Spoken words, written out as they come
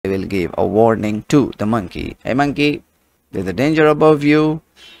I will give a warning to the monkey. Hey monkey, there's a danger above you,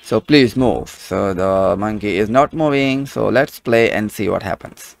 so please move. So the monkey is not moving, so let's play and see what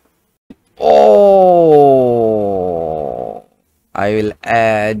happens. Oh, I will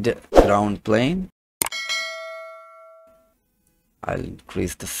add ground plane. I'll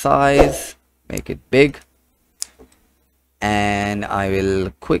increase the size, make it big, and I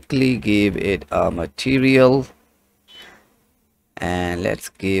will quickly give it a material, and let's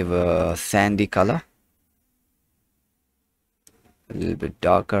give a sandy color, a little bit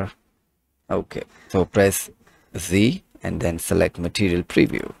darker. Okay, so press Z and then select material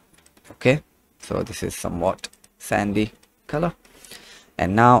preview. Okay, so this is somewhat sandy color,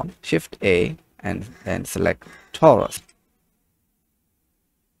 and now shift A and then select torus.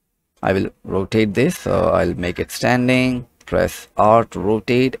 I will rotate this, so I'll make it standing, press R to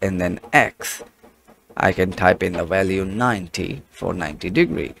rotate, and then X. I can type in the value 90 for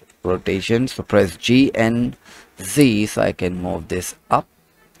 90-degree rotation, so press G and Z so I can move this up.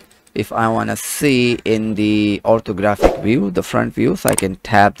 If I want to see in the orthographic view, the front view, so I can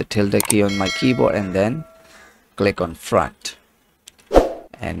tap the tilde key on my keyboard and then click on front.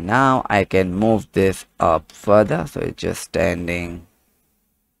 And now I can move this up further, so it's just standing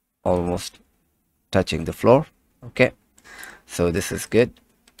almost touching the floor. Okay, so this is good.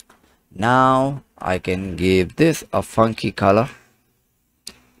 Now I can give this a funky color,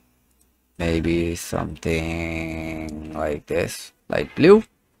 maybe something like this, light blue.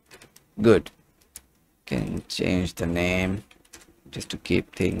 Good. Can change the name just to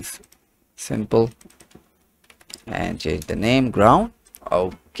keep things simple, and change the name ground.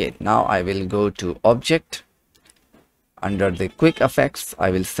 Okay, now I will go to object. Under the quick effects,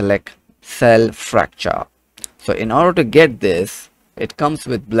 I will select Cell Fracture. So in order to get this, it comes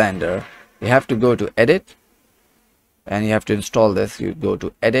with Blender. You have to go to edit and you have to install this. You go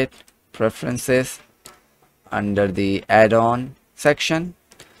to edit, preferences, under the add-on section,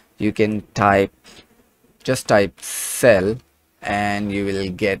 you can just type cell and you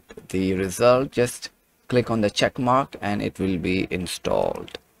will get the result. Just click on the check mark and it will be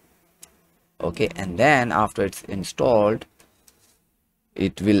installed. Okay, and then after it's installed,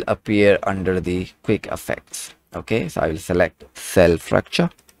 it will appear under the quick effects. Okay, so I will select Cell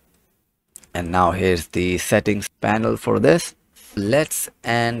Fracture, and now here's the settings panel for this. Let's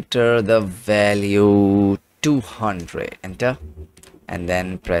enter the value 200, enter, and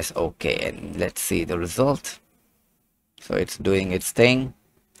then press OK, and let's see the result. So it's doing its thing.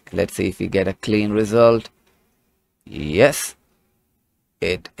 Let's see if we get a clean result. Yes,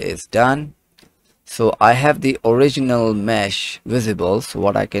 it is done. So I have the original mesh visible, so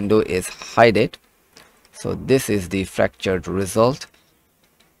what I can do is hide it. So this is the fractured result.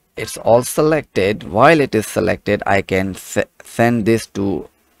 It's all selected. While it is selected, I can send this to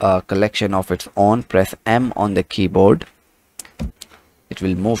a collection of its own. Press M on the keyboard. It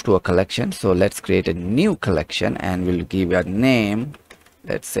will move to a collection. So let's create a new collection and we'll give a name.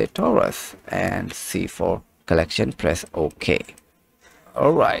 Let's say torus, and C for collection. Press OK.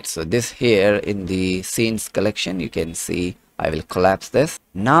 Alright, so this here in the scenes collection, you can see I will collapse this.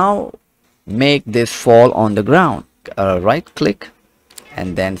 Now make this fall on the ground. Right click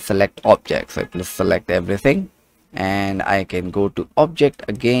and then select object. So it will select everything, and I can go to object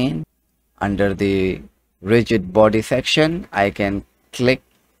again. Under the rigid body section, I can click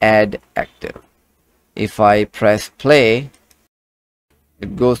add active. If I press play,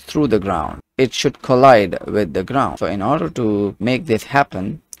 it goes through the ground. It should collide with the ground. So in order to make this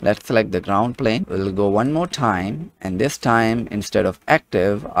happen, let's select the ground plane. We'll go one more time, and this time instead of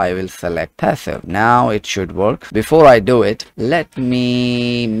active, I will select passive. Now it should work. Before I do it, let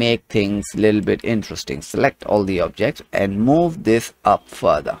me make things a little bit interesting. Select all the objects and move this up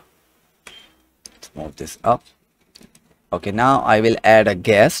further. Let's move this up. Okay, now I will add a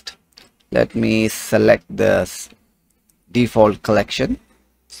guest. Let me select the default collection.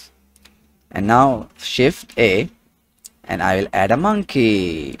 And now shift A, and I will add a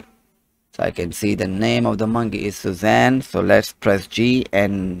monkey. So I can see the name of the monkey is Suzanne. So let's press G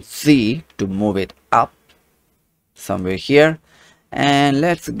and Z to move it up somewhere here. And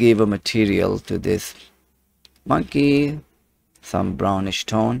let's give a material to this monkey, some brownish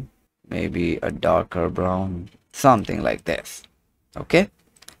tone, maybe a darker brown, something like this. Okay,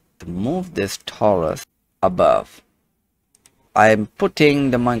 to move this torus above, I'm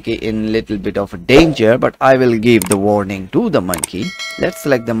putting the monkey in a little bit of a danger, but I will give the warning to the monkey. Let's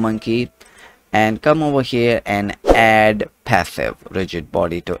select the monkey and come over here and add passive rigid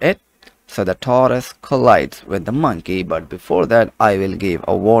body to it, so the torus collides with the monkey. But before that, I will give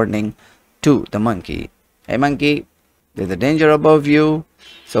a warning to the monkey. Hey monkey, there's a danger above you,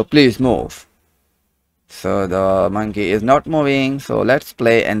 So please move. So the monkey is not moving. So let's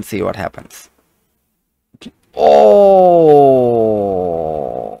play and see what happens. Oh,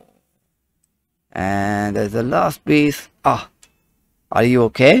 and there's the last piece. Ah, are you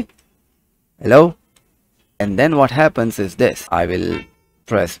okay? Hello? And then what happens is this. I will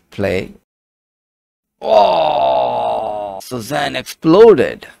press play. Oh, Suzanne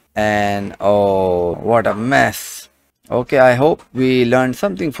exploded. And oh, what a mess. Okay, I hope we learned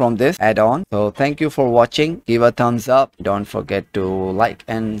something from this add-on. So thank you for watching. Give a thumbs up. Don't forget to like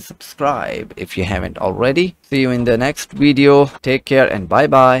and subscribe if you haven't already. See you in the next video. Take care and bye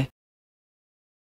bye.